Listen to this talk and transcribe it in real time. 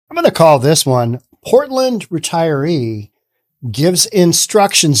I'm going to call this one Portland Retiree Gives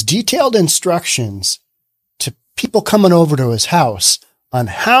Instructions, Detailed Instructions to people coming over to his house on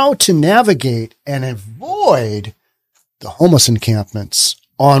how to navigate and avoid the homeless encampments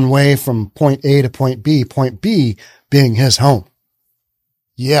on way from point A to point B being his home.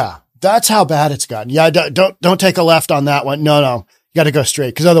 Yeah, that's how bad it's gotten. Yeah, don't take a left on that one. No. You got to go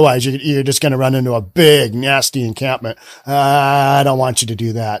straight because otherwise you're just going to run into a big, nasty encampment. I don't want you to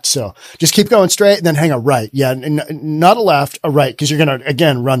do that. So just keep going straight and then hang a right. Yeah, not a left, a right, because you're going to,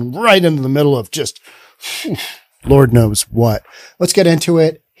 again, run right into the middle of just Lord knows what. Let's get into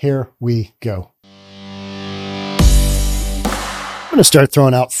it. Here we go. I'm going to start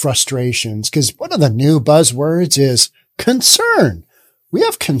throwing out frustrations because one of the new buzzwords is concern. We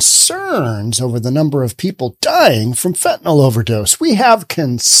have concerns over the number of people dying from fentanyl overdose. We have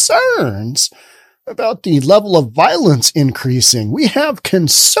concerns about the level of violence increasing. We have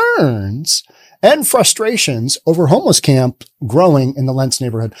concerns and frustrations over homeless camp growing in the Lents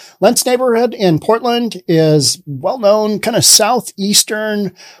neighborhood. Lents neighborhood in Portland is well known, kind of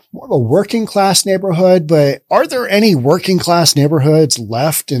southeastern, more of a working class neighborhood, but are there any working class neighborhoods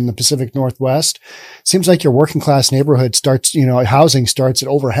left in the Pacific Northwest? Seems like your working class neighborhood starts, housing starts at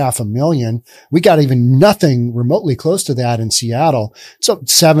over 500,000. We got even nothing remotely close to that in Seattle. So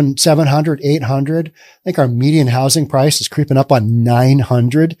 700, 800. I think our median housing price is creeping up on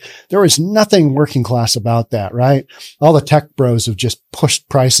 900. There is nothing working class about that, right? All the tech bros have just pushed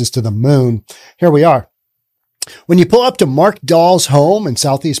prices to the moon. Here we are. When you pull up to Mark Dahl's home in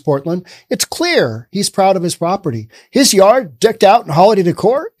Southeast Portland, it's clear he's proud of his property. His yard, decked out in holiday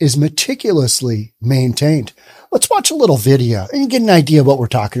decor, is meticulously maintained. Let's watch a little video and get an idea of what we're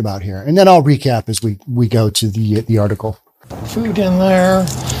talking about here. And then I'll recap as we go to the article. Food in there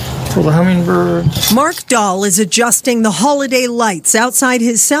for the hummingbirds. Mark Dahl is adjusting the holiday lights outside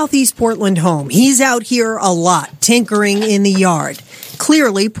his Southeast Portland home. He's out here a lot, tinkering in the yard,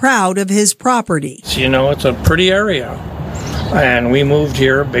 clearly proud of his property. It's a pretty area. And we moved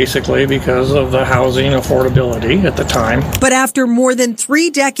here basically because of the housing affordability at the time. But after more than 3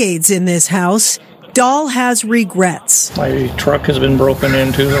 decades in this house, Dahl has regrets. My truck has been broken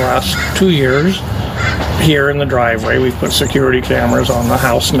into the last 2 years. Here in the driveway, we put security cameras on the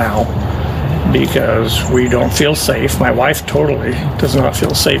house now because we don't feel safe. My wife totally does not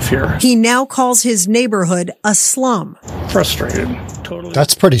feel safe here. He now calls his neighborhood a slum. Frustrated. Totally.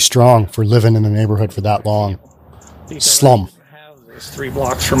 That's pretty strong for living in a neighborhood for that long. Because slum. I have this 3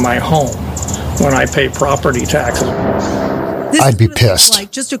 blocks from my home when I pay property taxes. I'd be pissed. Like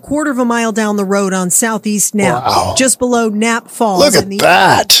just a quarter of a mile down the road on Southeast Knapp, just below Knapp Falls. Look at in the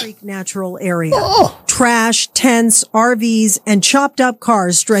that. Creek Natural Area. Trash, tents, RVs, and chopped up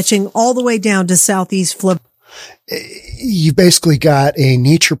cars stretching all the way down to Southeast Florida. You basically got a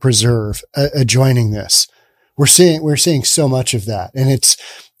nature preserve adjoining this. We're seeing so much of that, and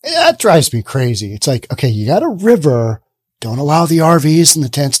that drives me crazy. It's like, okay, you got a river. Don't allow the RVs and the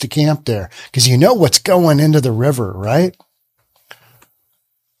tents to camp there because you know what's going into the river, right?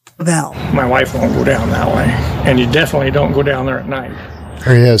 My wife won't go down that way, and you definitely don't go down there at night.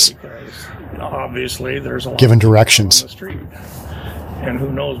 There he is. Because obviously there's a lot giving directions on the street, and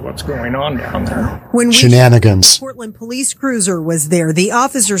who knows what's going on down there. When Shenanigans. The Portland police cruiser was there. The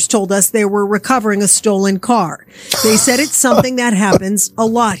officers told us they were recovering a stolen car. They said it's something that happens a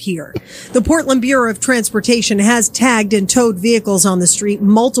lot here. The Portland Bureau of Transportation has tagged and towed vehicles on the street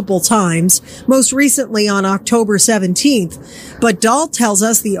multiple times, most recently on October 17th. But Dahl tells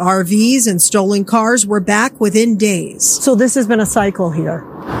us the RVs and stolen cars were back within days. So this has been a cycle here.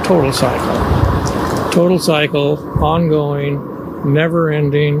 Total cycle, ongoing. Never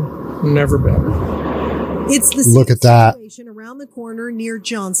ending, never better. It's the Look at that situation around the corner near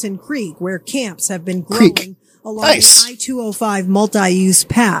Johnson Creek, where camps have been growing along the I-205 multi-use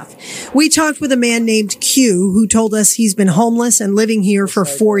path. We talked with a man named Q who told us he's been homeless and living here for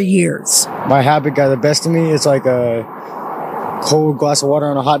 4 years. My habit got the best of me. It's like a cold glass of water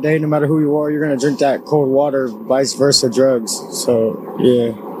on a hot day. No matter who you are, you're going to drink that cold water, vice versa drugs. So,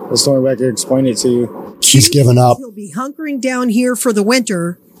 yeah, that's the only way I can explain it to you. He's given up. He'll be hunkering down here for the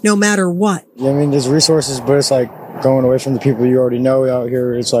winter, no matter what. Yeah, I mean, there's resources, but it's like going away from the people you already know out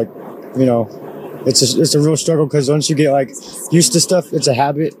here. It's like, it's a real struggle because once you get like used to stuff, it's a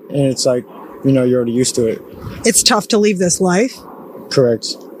habit, and it's like, you're already used to it. It's tough to leave this life.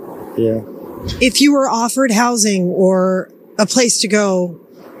 Correct. Yeah. If you were offered housing or a place to go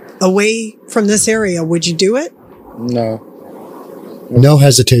away from this area, would you do it? No. No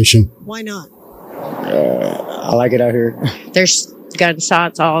hesitation. Why not? I like it out here. There's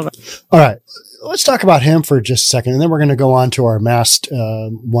gunshots all over. All right. let's talk about him for just a second, and then we're going to go on to our masked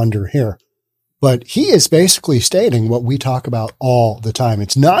wonder here. But he is basically stating what we talk about all the time.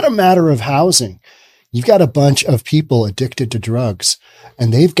 It's not a matter of housing. You've got a bunch of people addicted to drugs,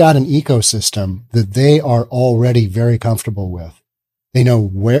 and they've got an ecosystem that they are already very comfortable with. They know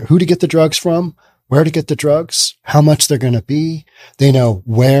who to get the drugs from, where to get the drugs, how much they're going to be. They know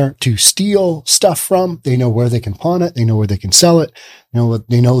where to steal stuff from. They know where they can pawn it. They know where they can sell it.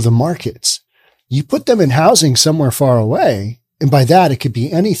 They know the markets. You put them in housing somewhere far away, and by that, it could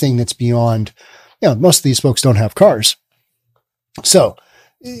be anything that's beyond, most of these folks don't have cars. So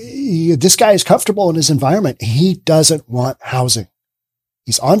this guy is comfortable in his environment. He doesn't want housing.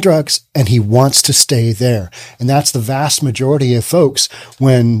 He's on drugs and he wants to stay there. And that's the vast majority of folks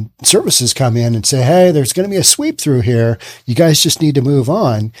when services come in and say, hey, there's going to be a sweep through here. You guys just need to move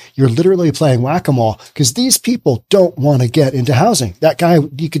on. You're literally playing whack-a-mole because these people don't want to get into housing. That guy,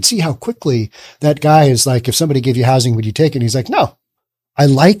 you could see how quickly that guy is like, if somebody gave you housing, would you take it? And he's like, no, I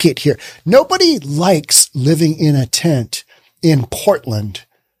like it here. Nobody likes living in a tent in Portland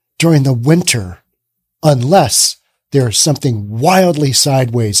during the winter unless there's something wildly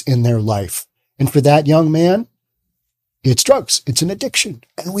sideways in their life. And for that young man, it's drugs. It's an addiction.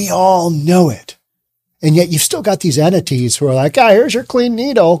 And we all know it. And yet you've still got these entities who are like, here's your clean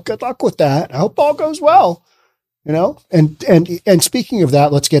needle. Good luck with that. I hope all goes well. And speaking of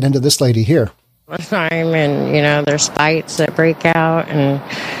that, let's get into this lady here. Time and, there's fights that break out and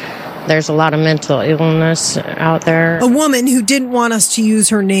there's a lot of mental illness out there. A woman who didn't want us to use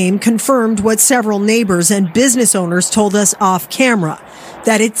her name confirmed what several neighbors and business owners told us off camera,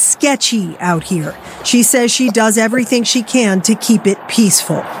 that it's sketchy out here. She says she does everything she can to keep it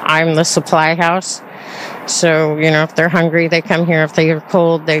peaceful. I'm the supply house. So, if they're hungry, they come here. If they are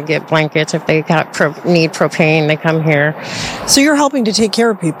cold, they get blankets. If they need propane, they come here. So you're helping to take care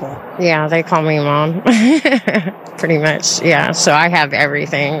of people? Yeah, they call me mom. Pretty much, yeah. So I have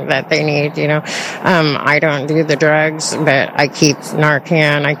everything that they need, I don't do the drugs, but I keep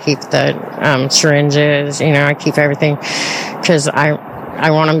Narcan. I keep the syringes, I keep everything because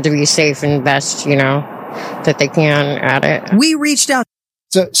I want them to be safe and best, that they can at it. We reached out.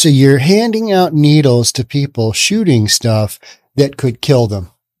 So you're handing out needles to people shooting stuff that could kill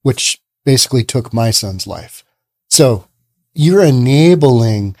them, which basically took my son's life. So you're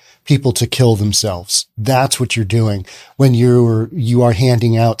enabling people to kill themselves. That's what you're doing when you are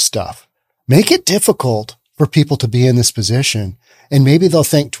handing out stuff. Make it difficult for people to be in this position, and maybe they'll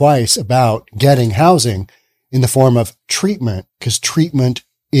think twice about getting housing in the form of treatment, because treatment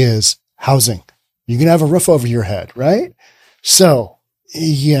is housing. You can have a roof over your head, right? So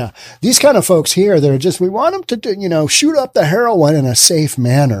yeah, these kind of folks here, we want them to do, shoot up the heroin in a safe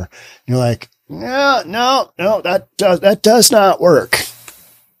manner. You're like, no, that does not work.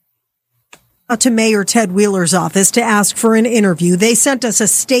 To Mayor Ted Wheeler's office to ask for an interview. They sent us a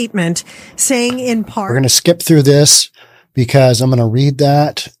statement saying in part, we're going to skip through this because I'm going to read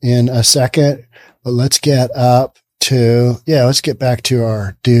that in a second, but let's get back to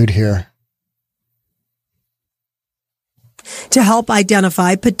our dude here. To help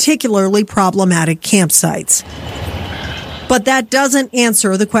identify particularly problematic campsites. But that doesn't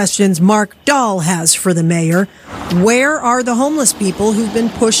answer the questions Mark Dahl has for the mayor. Where are the homeless people who've been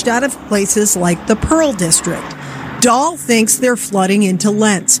pushed out of places like the Pearl District? Dahl thinks they're flooding into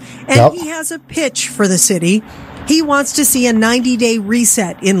Lents, and He has a pitch for the city. He wants to see a 90-day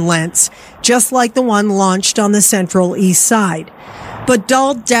reset in Lents, just like the one launched on the Central East Side. But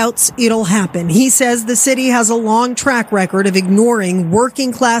Dahl doubts it'll happen. He says the city has a long track record of ignoring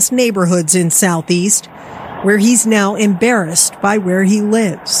working-class neighborhoods in Southeast, where he's now embarrassed by where he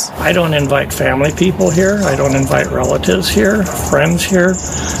lives. I don't invite family people here. I don't invite relatives here, friends here.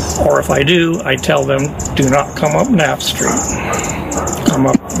 Or if I do, I tell them, do not come up Knapp Street. Come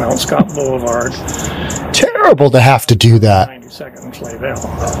up Mount Scott Boulevard. Terrible to have to do that. 92nd and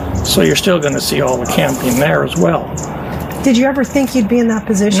Flayville. So you're still going to see all the camping there as well. Did you ever think you'd be in that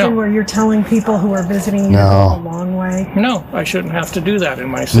position where you're telling people who are visiting you a long way? No, I shouldn't have to do that in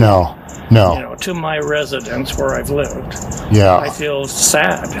my city. No. To my residence where I've lived. Yeah. I feel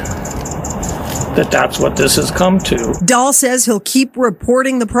sad that that's what this has come to. Dahl says he'll keep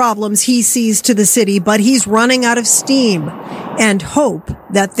reporting the problems he sees to the city, but he's running out of steam and hope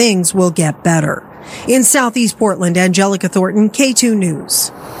that things will get better. In Southeast Portland, Angelica Thornton, K2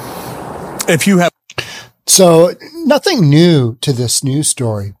 News. So nothing new to this news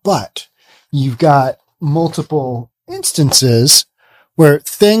story, but you've got multiple instances where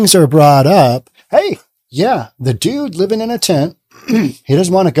things are brought up. Hey, yeah, the dude living in a tent, he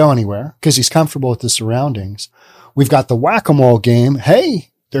doesn't want to go anywhere because he's comfortable with the surroundings. We've got the whack-a-mole game. Hey,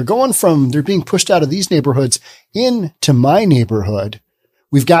 They're being pushed out of these neighborhoods into my neighborhood.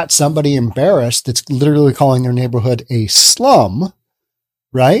 We've got somebody embarrassed that's literally calling their neighborhood a slum,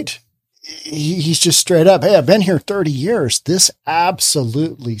 right? He's just straight up, hey, I've been here 30 years. This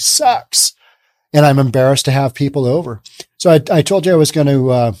absolutely sucks. And I'm embarrassed to have people over. So I told you I was going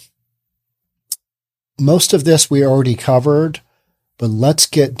to, most of this we already covered, but let's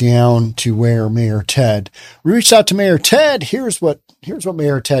get down to where Mayor Ted. We reached out to Mayor Ted. Here's what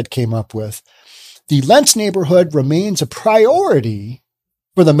Mayor Ted came up with. The Lents neighborhood remains a priority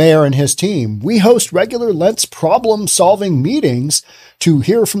for the mayor and his team. We host regular Lents problem-solving meetings to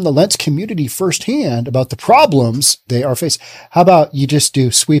hear from the Lents community firsthand about the problems they are facing. How about you just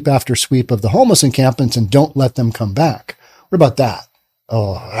do sweep after sweep of the homeless encampments and don't let them come back? What about that?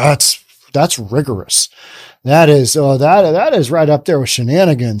 Oh, that's rigorous. That is right up there with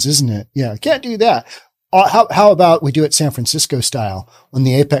shenanigans, isn't it? Yeah, can't do that. How about we do it San Francisco style when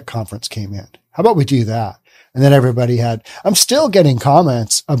the APEC conference came in? How about we do that? And then I'm still getting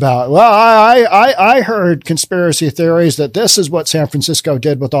comments about, well, I heard conspiracy theories that this is what San Francisco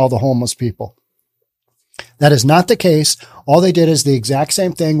did with all the homeless people. That is not the case. All they did is the exact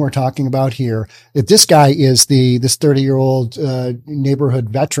same thing we're talking about here. If this guy is this 30-year-old neighborhood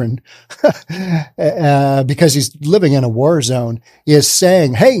veteran, because he's living in a war zone, is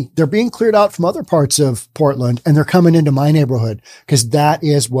saying, hey, they're being cleared out from other parts of Portland and they're coming into my neighborhood, because that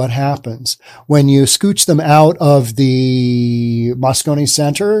is what happens. When you scooch them out of the Moscone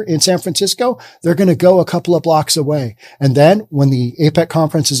Center in San Francisco, they're going to go a couple of blocks away. And then when the APEC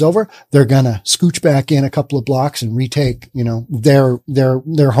conference is over, they're going to scooch back in a couple of blocks and retake,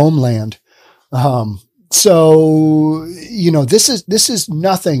 their homeland. So, this is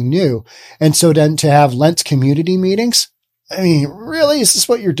nothing new. And so then to have Lent community meetings, I mean, really, is this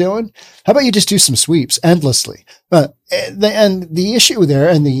what you're doing? How about you just do some sweeps endlessly? And the issue there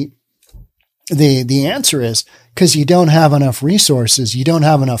and the answer is because you don't have enough resources. You don't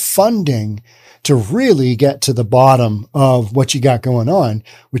have enough funding to really get to the bottom of what you got going on,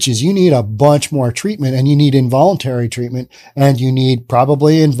 which is you need a bunch more treatment, and you need involuntary treatment, and you need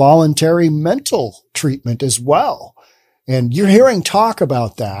probably involuntary mental treatment as well. And you're hearing talk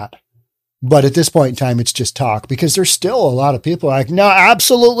about that. But at this point in time, it's just talk, because there's still a lot of people like, no,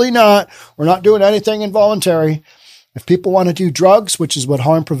 absolutely not. We're not doing anything involuntary. If people want to do drugs, which is what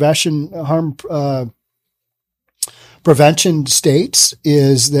harm reduction states,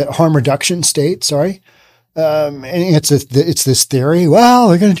 and it's this theory. Well,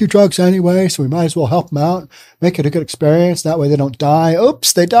 they're going to do drugs anyway, so we might as well help them out, make it a good experience. That way they don't die.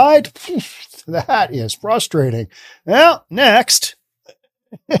 Oops, they died. That is frustrating. Well, next.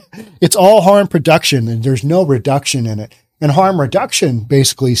 It's all harm production, and there's no reduction in it. And harm reduction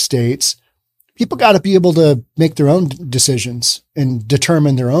basically states people got to be able to make their own decisions and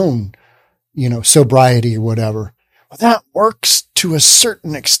determine their own, sobriety or whatever. Well, that works to a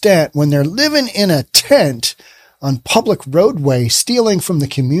certain extent when they're living in a tent on public roadway, stealing from the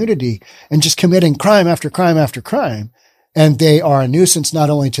community and just committing crime after crime after crime. And they are a nuisance not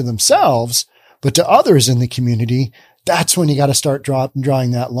only to themselves, but to others in the community. That's when you got to start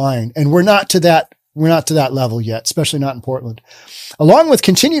drawing that line. And we're not to that level yet, especially not in Portland. Along with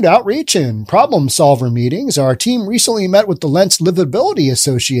continued outreach and problem solver meetings, our team recently met with the Lents Livability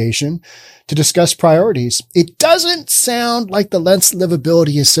Association to discuss priorities. It doesn't sound like the Lents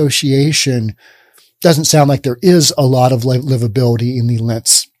Livability Association doesn't sound like there is a lot of livability in the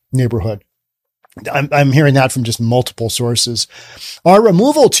Lents neighborhood. I'm hearing that from just multiple sources. Our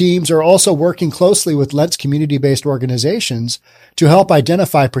removal teams are also working closely with Lents community-based organizations to help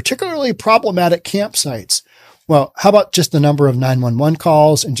identify particularly problematic campsites. Well, how about just the number of 911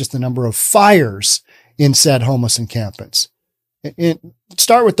 calls and just the number of fires in said homeless encampments?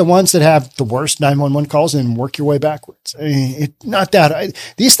 Start with the ones that have the worst 911 calls and work your way backwards. I mean,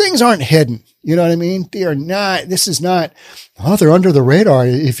 these things aren't hidden. You know what I mean? They're under the radar.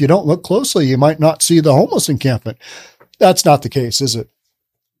 If you don't look closely, you might not see the homeless encampment. That's not the case, is it?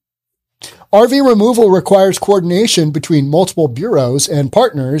 RV removal requires coordination between multiple bureaus and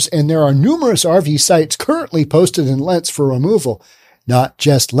partners, and there are numerous RV sites currently posted in Lents for removal. Not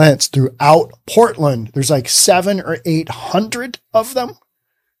just Lents, throughout Portland. There's like 700 or 800 of them.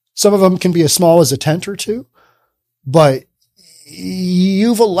 Some of them can be as small as a tent or two, but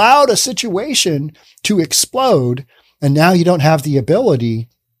you've allowed a situation to explode, and now you don't have the ability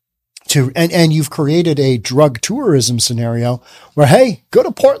to, and you've created a drug tourism scenario where, hey, go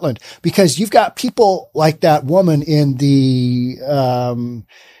to Portland, because you've got people like that woman in the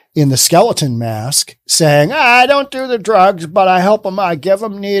skeleton mask saying, I don't do the drugs, but I help them. I give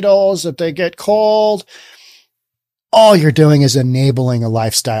them needles if they get cold. all you're doing is enabling a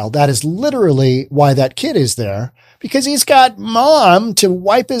lifestyle. That is literally why that kid is there, because he's got mom to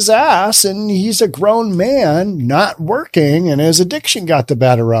wipe his ass and he's a grown man not working and his addiction got the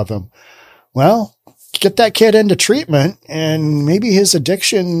better of him. Well, get that kid into treatment and maybe his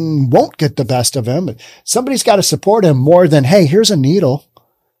addiction won't get the best of him, but somebody's got to support him more than, hey, here's a needle.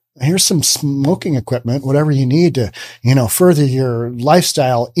 Here's some smoking equipment, whatever you need to, further your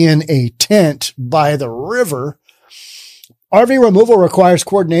lifestyle in a tent by the river. RV removal requires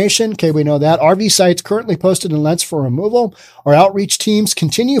coordination. Okay, we know that. RV sites currently posted in Lents for removal. Our outreach teams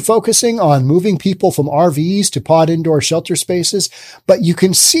continue focusing on moving people from RVs to pod indoor shelter spaces, but you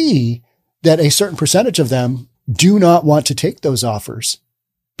can see that a certain percentage of them do not want to take those offers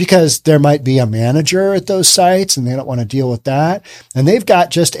because there might be a manager at those sites and they don't want to deal with that. And they've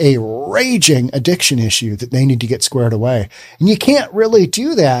got just a raging addiction issue that they need to get squared away. And you can't really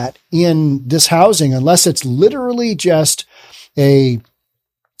do that in this housing unless it's literally just a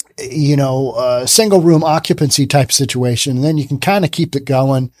single room occupancy type situation. And then you can kind of keep it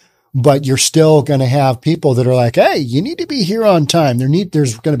going, but you're still going to have people that are like, hey, you need to be here on time.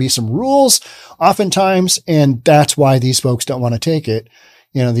 There's going to be some rules oftentimes. And that's why these folks don't want to take it.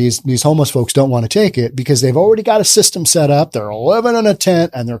 These homeless folks don't want to take it because they've already got a system set up. They're living in a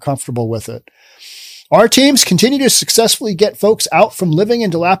tent and they're comfortable with it. Our teams continue to successfully get folks out from living in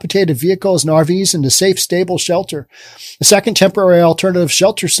dilapidated vehicles and RVs into safe, stable shelter. The second temporary alternative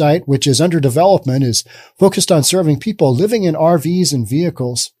shelter site, which is under development, is focused on serving people living in RVs and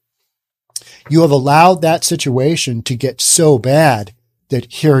vehicles. You have allowed that situation to get so bad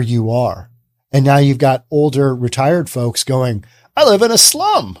that here you are. And now you've got older retired folks going, I live in a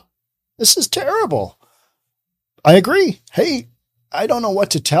slum. This is terrible. I agree. Hey, I don't know what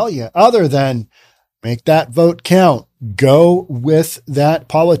to tell you other than make that vote count. Go with that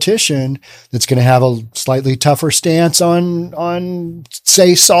politician that's going to have a slightly tougher stance on,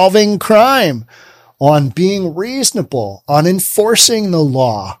 say, solving crime, on being reasonable, on enforcing the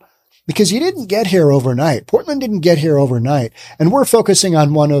law. Because you didn't get here overnight. Portland didn't get here overnight. And we're focusing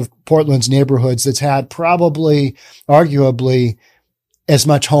on one of Portland's neighborhoods that's had probably, arguably, as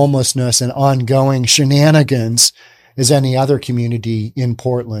much homelessness and ongoing shenanigans as any other community in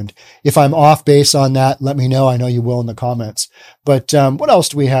Portland. If I'm off base on that, let me know. I know you will in the comments. But what else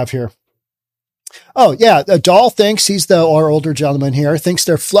do we have here? Oh, yeah. Dahl thinks, our older gentleman here, thinks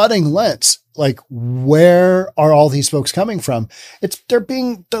they're flooding Lents. Like, where are all these folks coming from?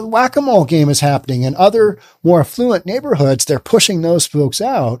 The whack-a-mole game is happening in other more affluent neighborhoods. They're pushing those folks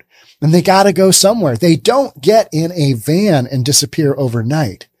out and they got to go somewhere. They don't get in a van and disappear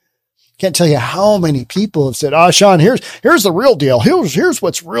overnight. Can't tell you how many people have said, Sean, here's the real deal. Here's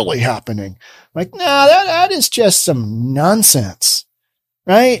what's really happening. Like, that is just some nonsense,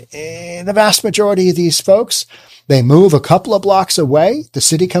 right? The vast majority of these folks, they move a couple of blocks away. The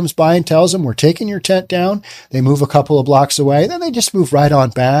city comes by and tells them, we're taking your tent down. They move a couple of blocks away. Then they just move right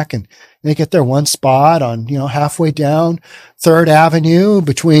on back and they get their one spot on, halfway down 3rd Avenue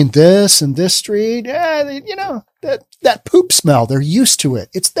between this and this street. Yeah, that poop smell, they're used to it.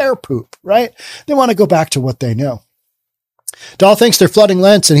 It's their poop, right? They want to go back to what they know. Dahl thinks they're flooding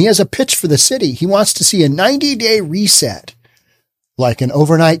Lents and he has a pitch for the city. He wants to see a 90-day reset, like an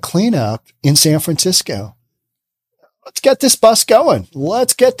overnight cleanup in San Francisco. Let's get this bus going.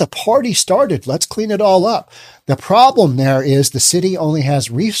 Let's get the party started. Let's clean it all up. The problem there is the city only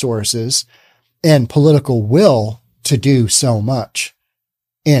has resources and political will to do so much.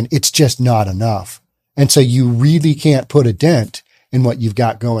 And it's just not enough. And so you really can't put a dent in what you've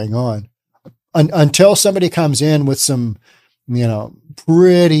got going on until somebody comes in with some,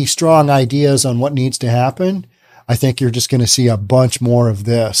 pretty strong ideas on what needs to happen. I think you're just going to see a bunch more of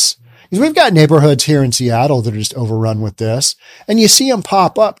this. Because we've got neighborhoods here in Seattle that are just overrun with this. And you see them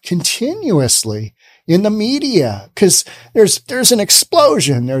pop up continuously in the media because there's an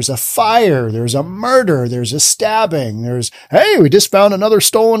explosion, there's a fire, there's a murder, there's a stabbing, hey, we just found another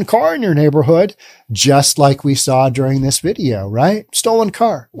stolen car in your neighborhood, just like we saw during this video, right? Stolen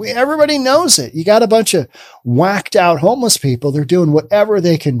car. Everybody knows it. You got a bunch of whacked out homeless people. They're doing whatever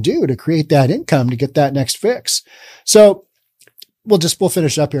they can do to create that income to get that next fix. So we'll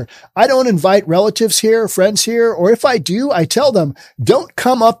finish up here. I don't invite relatives here, friends here, or if I do, I tell them, don't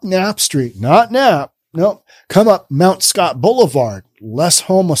come up Knapp Street, not Knapp. No, come up Mount Scott Boulevard, less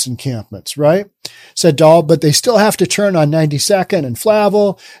homeless encampments, right? Said Dahl, but they still have to turn on 92nd and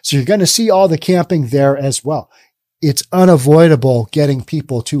Flavel. So you're going to see all the camping there as well. It's unavoidable getting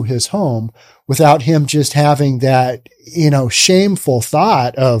people to his home without him just having that, shameful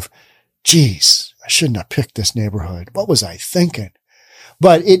thought of, geez, I shouldn't have picked this neighborhood. What was I thinking?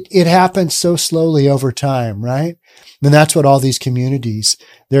 But it happens so slowly over time, right? And that's what all these communities,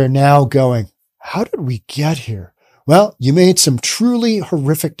 they're now going, how did we get here? Well, you made some truly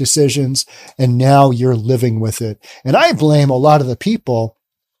horrific decisions and now you're living with it. And I blame a lot of the people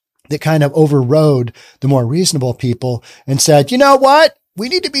that kind of overrode the more reasonable people and said, you know what? We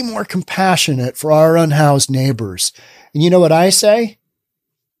need to be more compassionate for our unhoused neighbors. And you know what I say?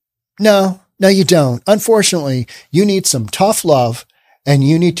 No, you don't. Unfortunately, you need some tough love and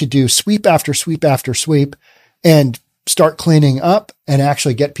you need to do sweep after sweep after sweep and start cleaning up and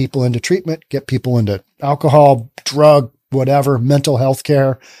actually get people into treatment, get people into alcohol, drug, whatever, mental health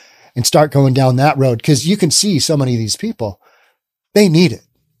care, and start going down that road. Because you can see so many of these people, they need it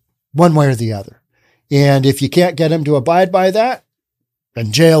one way or the other. And if you can't get them to abide by that,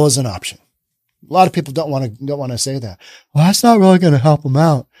 then jail is an option. A lot of people don't want to say that. Well, that's not really going to help them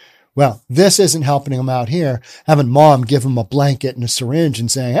out. Well, this isn't helping them out here. Having mom give them a blanket and a syringe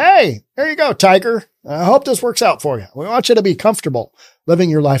and saying, hey, here you go, tiger. I hope this works out for you. We want you to be comfortable living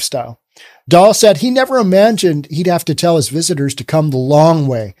your lifestyle. Dahl said he never imagined he'd have to tell his visitors to come the long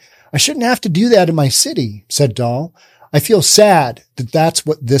way. I shouldn't have to do that in my city, said Dahl. I feel sad that that's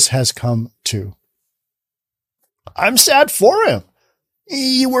what this has come to. I'm sad for him.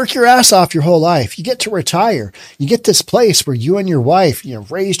 You work your ass off your whole life. You get to retire. You get this place where you and your wife,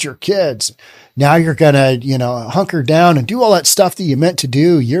 raised your kids. Now you're going to, hunker down and do all that stuff that you meant to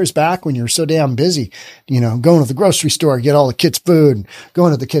do years back when you were so damn busy, going to the grocery store, get all the kids' food, and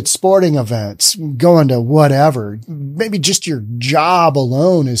going to the kids' sporting events, going to whatever. Maybe just your job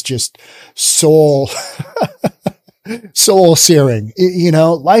alone is just soul searing.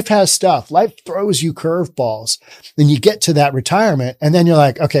 Life has stuff. Life throws you curveballs. Then you get to that retirement and then you're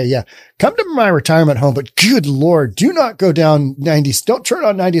like, okay, yeah, come to my retirement home, but good Lord, do not go down don't turn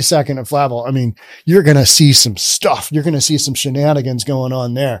on 92nd at Flavel. I mean, you're going to see some stuff. You're going to see some shenanigans going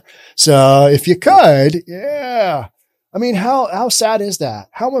on there. So if you could, yeah. I mean, how sad is that?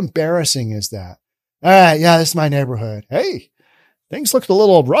 How embarrassing is that? All right. Yeah, this is my neighborhood. Hey, things looked a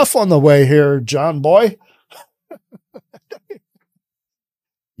little rough on the way here, John boy.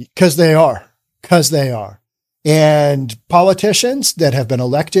 Because they are. And politicians that have been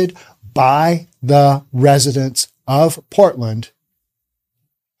elected by the residents of Portland,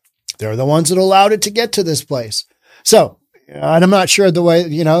 they're the ones that allowed it to get to this place. So, and I'm not sure the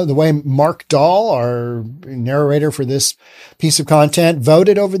way Mark Dahl, our narrator for this piece of content,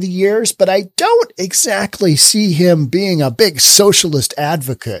 voted over the years, but I don't exactly see him being a big socialist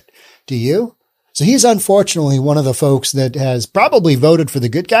advocate. Do you? So he's unfortunately one of the folks that has probably voted for the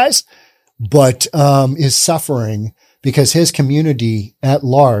good guys, but is suffering because his community at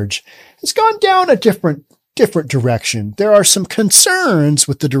large has gone down a different direction. There are some concerns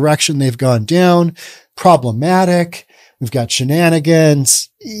with the direction they've gone down, problematic. We've got shenanigans,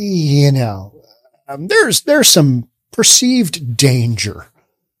 there's some perceived danger.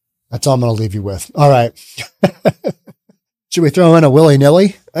 That's all I'm going to leave you with. All right. Should we throw in a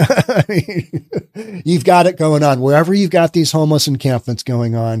willy-nilly? You've got it going on. Wherever you've got these homeless encampments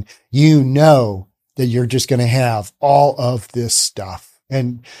going on, that you're just going to have all of this stuff.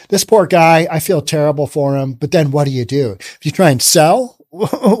 And this poor guy, I feel terrible for him. But then what do? If you try and sell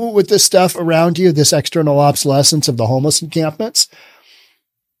with this stuff around you, this external obsolescence of the homeless encampments,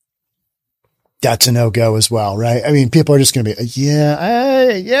 that's a no-go as well, right? I mean, people are just going to be,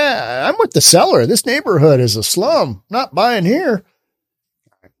 I'm with the seller. This neighborhood is a slum. Not buying here.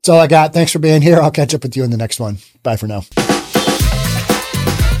 That's all I got. Thanks for being here. I'll catch up with you in the next one. Bye for now.